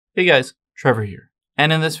Hey guys, Trevor here.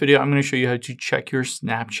 And in this video, I'm going to show you how to check your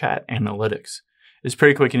Snapchat analytics. It's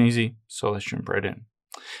pretty quick and easy, so let's jump right in.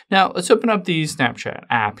 Now, let's open up the Snapchat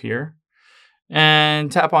app here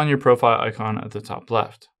and tap on your profile icon at the top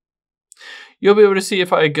left. You'll be able to see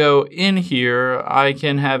if I go in here, I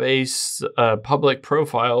can have a public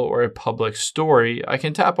profile or a public story. I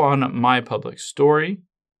can tap on my public story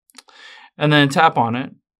and then tap on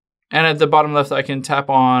it. And at the bottom left, I can tap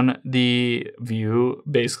on the view,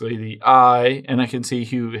 basically the eye, and I can see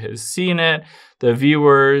who has seen it, the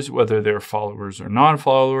viewers, whether they're followers or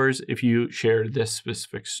non-followers. If you shared this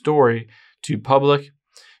specific story to public,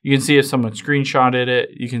 you can see if someone screenshotted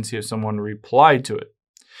it. You can see if someone replied to it.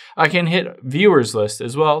 I can hit viewers list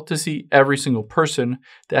as well to see every single person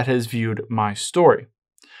that has viewed my story.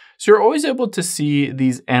 So you're always able to see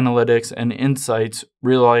these analytics and insights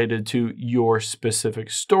related to your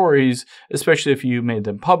specific stories, especially if you made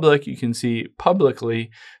them public. You can see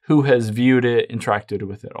publicly who has viewed it, interacted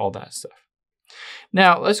with it, all that stuff.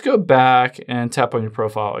 Now, let's go back and tap on your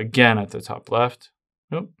profile again at the top left.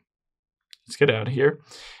 Oh, let's get out of here.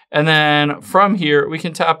 And then from here, we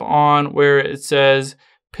can tap on where it says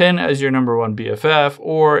pin as your #1 BFF,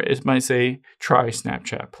 or it might say try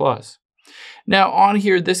Snapchat Plus. Now on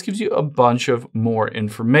here, this gives you a bunch of more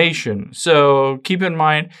information. So keep in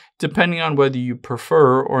mind, depending on whether you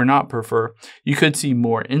prefer or not prefer, you could see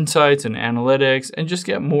more insights and analytics and just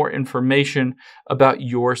get more information about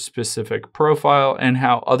your specific profile and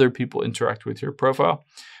how other people interact with your profile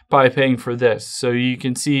by paying for this. So you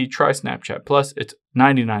can see try Snapchat Plus. It's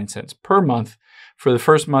 99 cents per month for the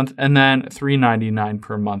first month and then $3.99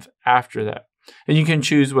 per month after that. And you can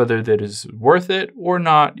choose whether that is worth it or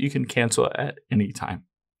not. You can cancel it at any time.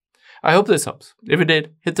 I hope this helps. If it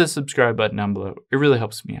did, hit the subscribe button down below. It really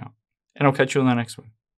helps me out. And I'll catch you on the next one.